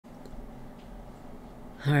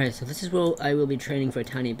Alright, so this is where I will be training for a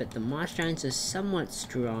tiny bit. The Moss Giants is somewhat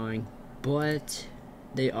strong, but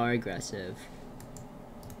they are aggressive.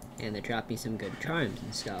 And they drop me some good charms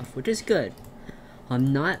and stuff, which is good.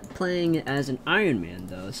 I'm not playing as an Iron Man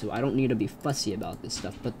though, so I don't need to be fussy about this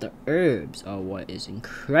stuff. But the herbs are what is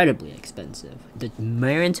incredibly expensive. The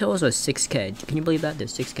Marintills are 6k. Can you believe that? They're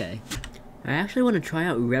 6k. I actually want to try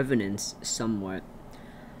out Revenants somewhat.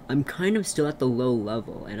 I'm kind of still at the low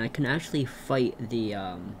level, and I can actually fight the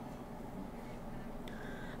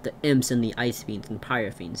imps and the ice fiends and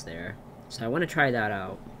pyro fiends there. So I want to try that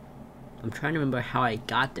out. I'm trying to remember how I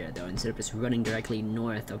got there though, instead of just running directly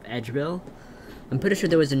north of Edgeville. I'm pretty sure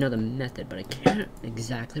there was another method, but I can't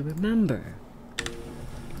exactly remember.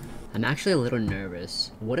 I'm actually a little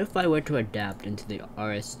nervous. What if I were to adapt into the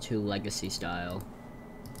RS2 Legacy style?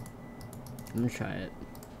 I'm gonna try it.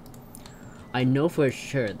 I know for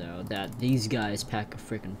sure though that these guys pack a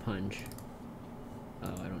freaking punch.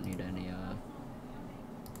 Oh, I don't need any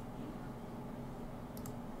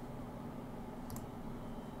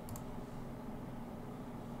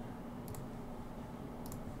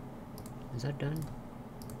Is that done?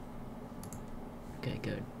 Okay,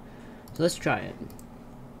 good. So let's try it.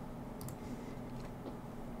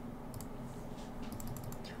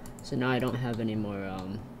 So now I don't have any more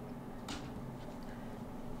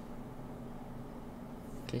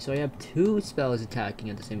okay, so I have 2 spells attacking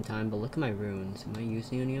at the same time, but look at my runes. Am I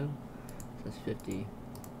using any of them? That's 50.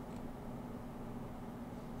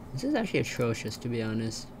 This is actually atrocious, to be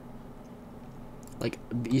honest. Like,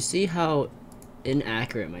 you see how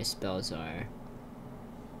inaccurate my spells are.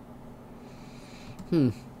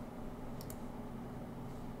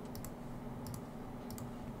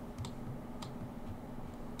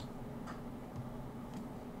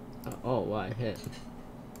 Oh, wow, I hit. So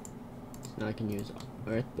now I can use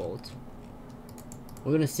Earth Bolt.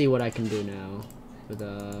 We're gonna see what I can do now with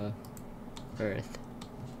Earth.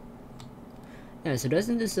 Yeah, so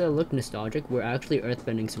doesn't this look nostalgic? We're actually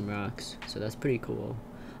earthbending some rocks, so that's pretty cool.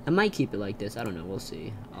 I might keep it like this, I don't know, we'll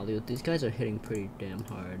see. Although these guys are hitting pretty damn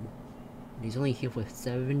hard. He's only here with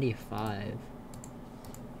 75.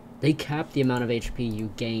 They cap the amount of HP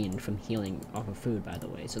you gain from healing off of food, by the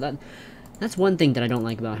way. So that's one thing that I don't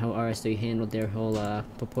like about how RS3 handled their whole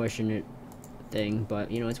proportionate thing, but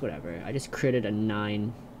you know, it's whatever. I just critted a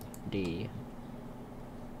 9D.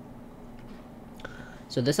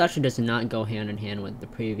 So this actually does not go hand in hand with the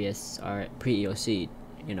previous pre-EOC,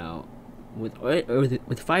 you know. With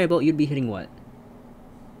Firebolt, you'd be hitting what?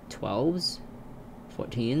 12s?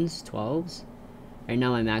 14s? 12s? Right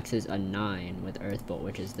now my max is a 9 with Earth Bolt,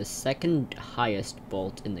 which is the second highest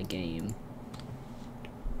bolt in the game.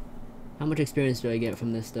 How much experience do I get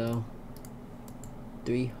from this though?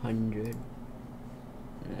 300.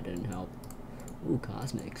 That didn't help. Ooh,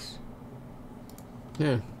 Cosmics.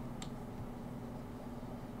 Huh.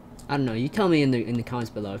 I don't know. You tell me in the comments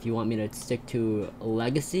below if you want me to stick to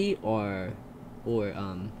Legacy or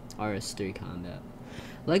RS3 combat.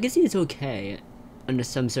 Legacy is okay under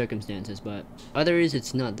some circumstances, but others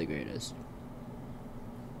it's not the greatest.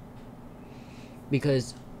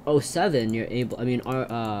 Because 07 you're able, I mean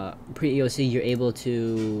pre-EOC you're able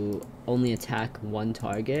to only attack one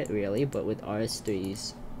target really, but with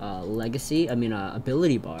RS3's Legacy, I mean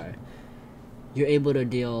ability bar, you're able to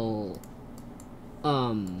deal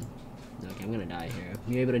okay, I'm gonna die here.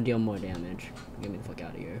 You're able to deal more damage. Get me the fuck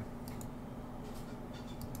out of here.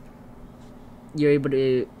 You're able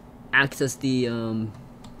to access the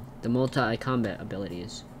multi-combat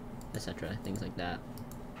abilities, etc. Things like that.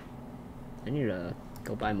 I need to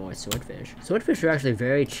go buy more swordfish. Swordfish are actually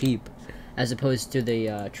very cheap, as opposed to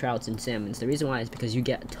the trouts and salmons. The reason why is because you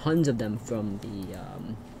get tons of them from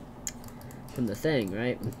the thing,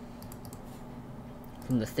 right?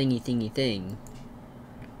 From the thingy.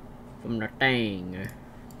 From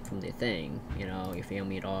the thing, you know, you feel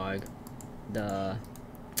me, dog. The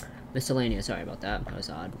miscellaneous, sorry about that, that was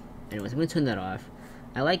odd. Anyways, I'm gonna turn that off.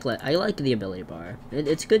 I like the ability bar.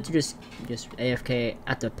 It's good to just AFK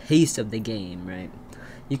at the pace of the game, right?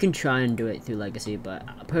 You can try and do it through Legacy,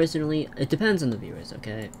 but personally, it depends on the viewers,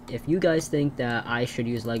 okay? If you guys think that I should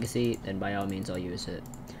use Legacy, then by all means I'll use it.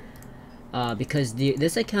 Because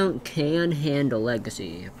this account can handle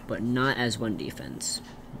Legacy, but not as one defense.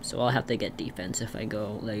 So I'll have to get defense if I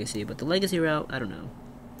go Legacy, but the Legacy route, I don't know.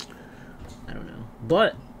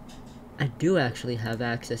 But I do actually have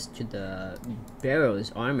access to the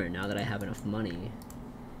Barrow's armor now that I have enough money.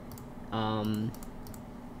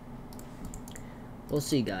 We'll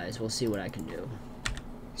see, guys. We'll see what I can do.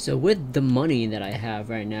 So with the money that I have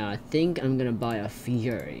right now, I think I'm gonna buy a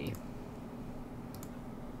Fury.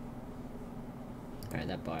 Alright,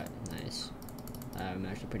 that bought. Nice. I'm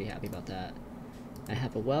actually pretty happy about that. I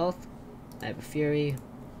have a wealth. I have a fury.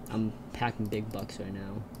 I'm packing big bucks right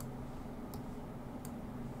now.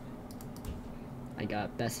 I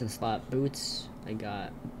got best in slot boots. I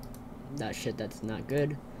got that shit that's not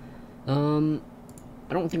good. I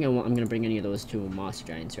don't think I'm gonna bring any of those two monster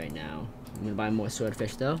giants right now. I'm gonna buy more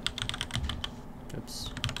swordfish though. Oops.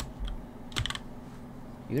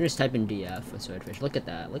 You can just type in DF for swordfish. Look at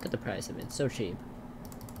that. Look at the price of it. It's so cheap.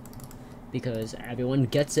 Because everyone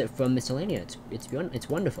gets it from miscellaneous. It's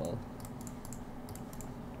wonderful.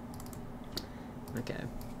 Okay.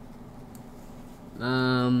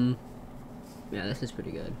 Yeah, this is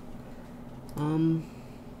pretty good. I'm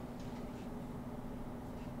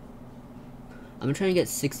gonna try and get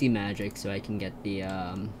 60 magic so I can get the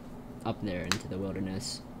up there into the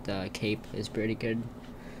wilderness. The cape is pretty good,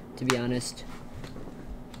 to be honest.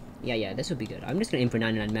 Yeah, this would be good. I'm just gonna aim for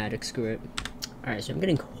 99 magic. Screw it. All right, so I'm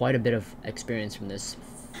getting quite a bit of experience from this.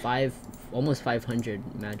 Almost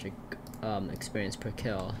 500 magic experience per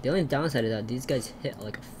kill. The only downside is that these guys hit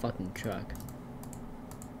like a fucking truck.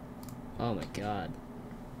 Oh my god.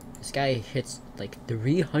 This guy hits like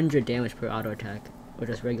 300 damage per auto attack, or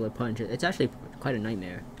just regular punch. It's actually quite a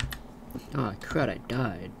nightmare. Oh crud, I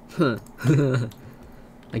died. Huh.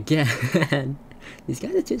 Again. These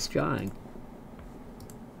guys are too strong.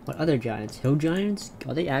 What other giants? Hill giants?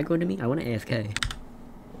 Are they aggro to me? I want to AFK.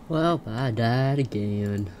 Well, I died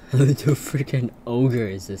again. To freaking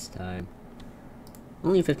ogres this time.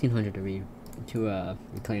 Only 1500 to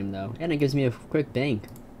reclaim though, and it gives me a quick bank.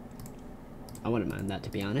 I wouldn't mind that, to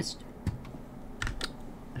be honest.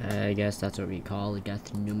 I guess that's what we call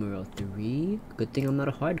death numero 3. Good thing I'm not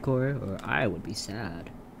a hardcore, or I would be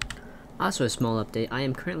sad. Also a small update, I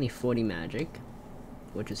am currently 40 magic,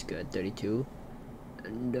 which is good, 32.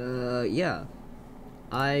 And yeah,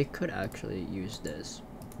 I could actually use this.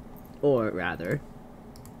 Or rather,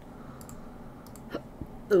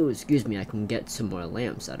 oh excuse me, I can get some more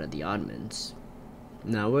lamps out of the oddments.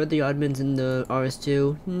 Now were the oddments in the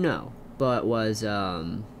RS2? No. But was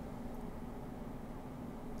oh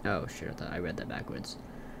shit, I thought I read that backwards.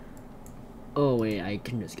 Oh wait, I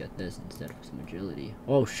can just get this instead for some agility.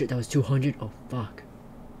 Oh shit, that was 200. Oh fuck.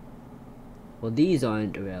 Well, these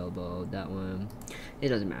aren't available. That one, it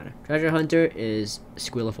doesn't matter. Treasure Hunter is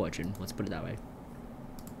Squeal of Fortune. Let's put it that way.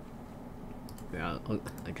 Yeah, oh,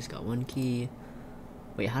 I just got 1 key.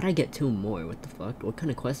 Wait, how did I get 2 more? What the fuck? What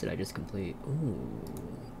kind of quest did I just complete?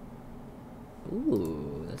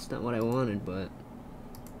 Ooh, that's not what I wanted, but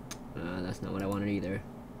that's not what I wanted either.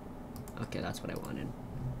 Okay, that's what I wanted.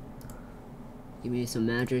 Give me some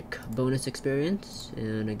magic bonus experience,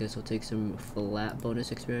 and I guess I'll take some flat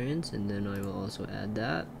bonus experience, and then I will also add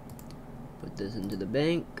that. Put this into the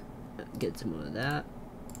bank, get some of that,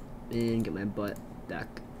 and get my butt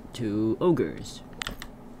back to ogres.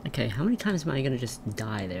 Okay, how many times am I gonna just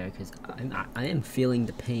die there? Because I am feeling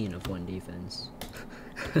the pain of 1 defense.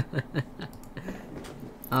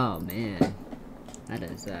 Oh man, that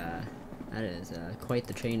is quite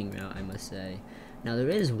the training route, I must say. Now there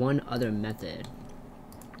is one other method,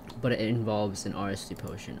 but it involves an RSC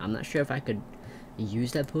potion. I'm not sure if I could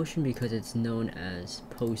use that potion because it's known as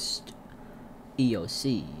post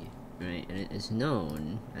EOC, right? And it is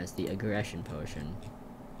known as the aggression potion.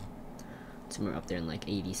 Somewhere up there in like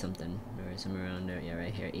 80 something, or somewhere around there. Yeah,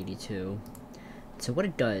 right here, 82. So what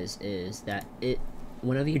it does is that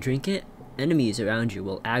whenever you drink it, enemies around you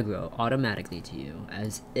will aggro automatically to you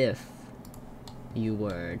as if you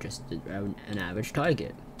were just an average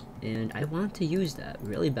target. And I want to use that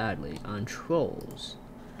really badly on trolls.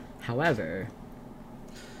 However,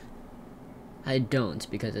 I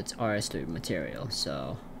don't because it's RS3 material,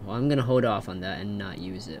 so well, I'm gonna hold off on that and not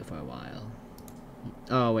use it for a while.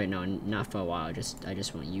 Oh wait, no, not for a while, I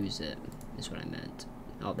just won't use it, is what I meant.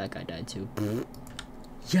 Oh, that guy died too.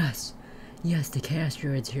 Yes! Yes, the Chaos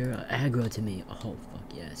Druids here are aggro to me. Oh, fuck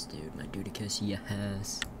yes, dude. My Dudicus,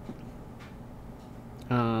 yes.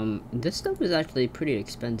 This stuff is actually pretty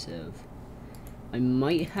expensive. I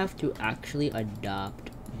might have to actually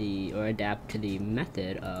adapt to the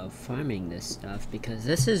method of farming this stuff, because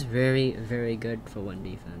this is very, very good for 1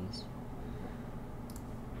 defense.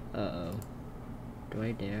 Uh-oh. Do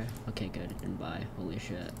I dare? Okay, good. I didn't buy. Holy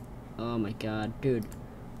shit. Oh my god, dude.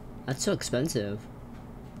 That's so expensive.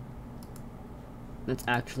 That's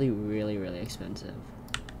actually really, really expensive.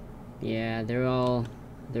 Yeah, they're all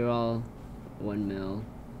 1 mil.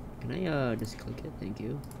 Can I just click it? Thank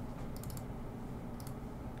you.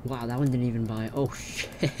 Wow, that one didn't even buy. Oh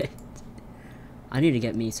shit. I need to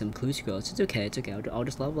get me some clue scrolls. It's okay, it's okay. I'll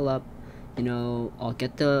just level up. You know, I'll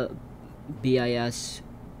get the BIS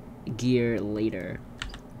gear later.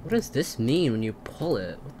 What does this mean when you pull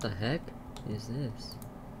it? What the heck is this?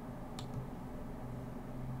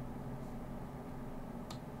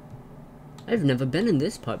 I've never been in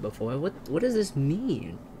this part before. What does this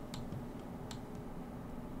mean?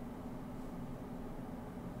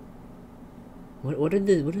 What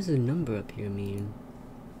does the number up here mean?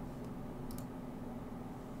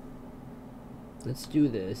 Let's do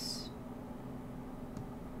this.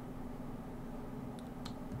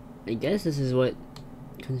 I guess this is what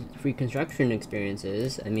free construction experience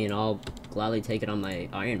is. I mean, I'll gladly take it on my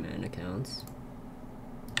Iron Man accounts.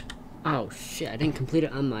 Oh shit, I didn't complete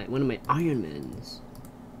it on one of my Iron Mans.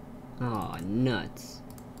 Oh, nuts.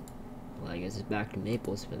 Well, I guess it's back to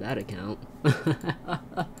Maples for that account.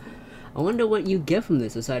 I wonder what you get from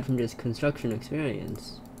this aside from just construction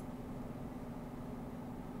experience.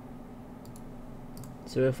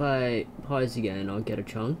 So if I pause again, I'll get a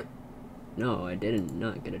chunk? No, I didn't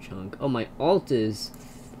not get a chunk. Oh, my alt is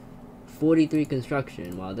 43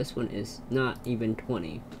 construction, while this one is not even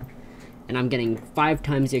 20. And I'm getting 5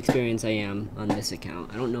 times the experience I am on this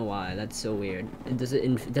account. I don't know why, that's so weird. Does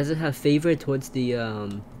it have favor towards the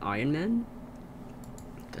Iron Man?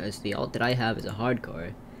 Because the alt that I have is a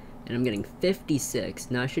hardcore. And I'm getting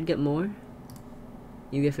 56. Now I should get more?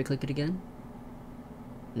 You if I click it again?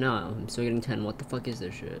 No, I'm still getting 10. What the fuck is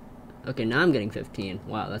this shit? Okay, now I'm getting 15.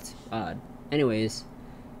 Wow, that's odd. Anyways.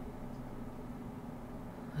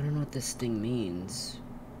 I don't know what this thing means.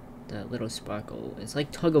 That little sparkle. It's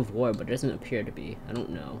like tug of war, but it doesn't appear to be. I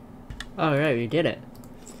don't know. Alright, we did it.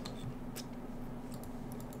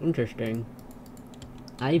 Interesting.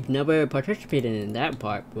 I've never participated in that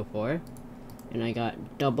part before. And I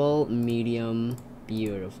got double, medium,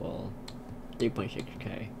 beautiful.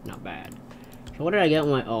 3.6k. Not bad. So what did I get on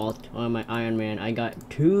my alt, on my Iron Man? I got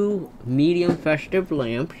 2 medium festive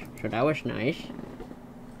lamps, so that was nice.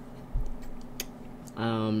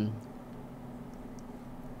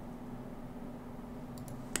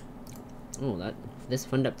 Oh, this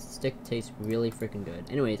fun up stick tastes really freaking good.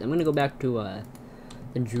 Anyways, I'm gonna go back to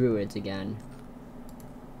the druids again.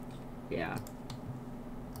 Yeah.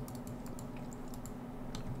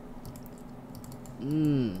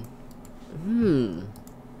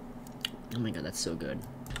 Oh my god, that's so good.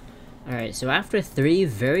 Alright, so after 3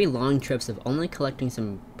 very long trips of only collecting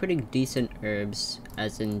some pretty decent herbs,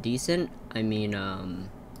 as in decent, I mean,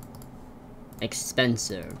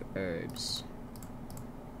 expensive herbs.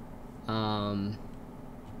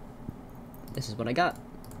 This is what I got.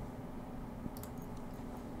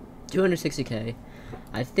 260k.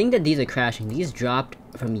 I think that these are crashing. These dropped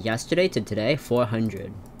from yesterday to today,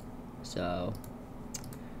 400. So,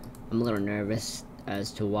 I'm a little nervous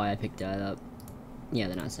as to why I picked that up. Yeah,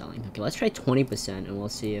 they're not selling. Okay, let's try 20% and we'll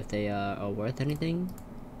see if they are worth anything.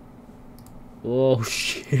 Oh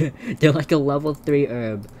shit, they're like a level 3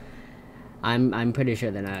 herb. I'm pretty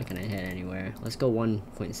sure they're not gonna hit anywhere. Let's go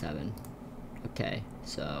 1.7. Okay,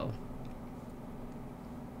 so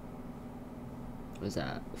what was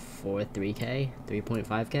that? 3k?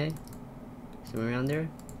 3.5k? Somewhere around there?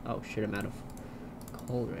 Oh shit, I'm out of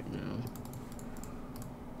cold right now.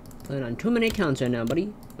 Playing on too many accounts right now,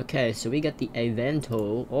 buddy. Okay, so we got the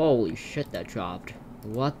Evento. Holy shit, that dropped.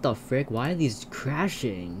 What the frick? Why are these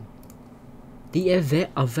crashing? The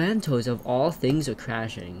Eventos of all things are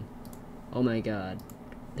crashing. Oh my god.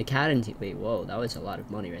 The cat and wait, whoa, that was a lot of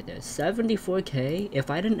money right there. 74k? If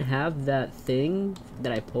I didn't have that thing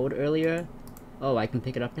that I pulled earlier. Oh, I can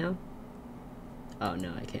pick it up now? Oh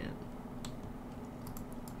no, I can't.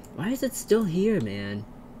 Why is it still here, man?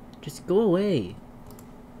 Just go away.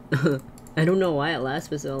 I don't know why it lasts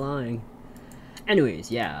for so long.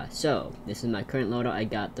 Anyways, yeah, so this is my current loadout. I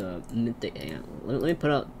got the mythic. Let me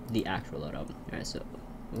put out the actual loadout. Alright, so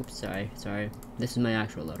oops, sorry. This is my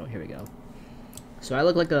actual loadout. Here we go. So I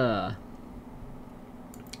look like a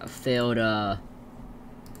failed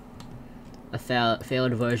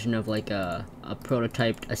failed version of like a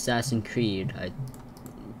prototyped Assassin's Creed, I'd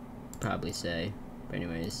probably say. But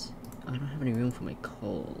anyways, I don't have any room for my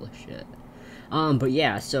coal. Shit. But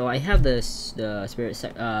yeah, so I have the Spirit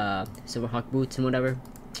Silverhawk boots and whatever.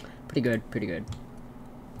 Pretty good.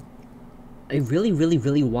 I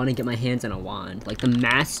really want to get my hands on a wand, like the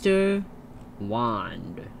Master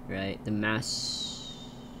Wand, right? The Master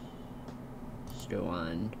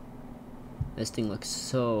Wand. This thing looks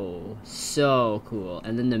so cool.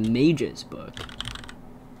 And then the Mage's book.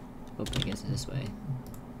 Oh, I guess it's this way.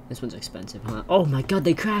 This one's expensive, huh? Oh my god,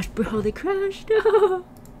 they crashed, bro! They crashed!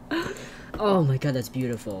 Oh my god, that's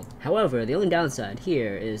beautiful. However, the only downside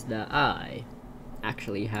here is that I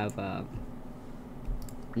actually have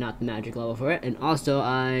not the magic level for it, and also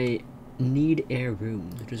I need air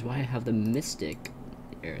runes, which is why I have the Mystic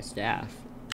air staff.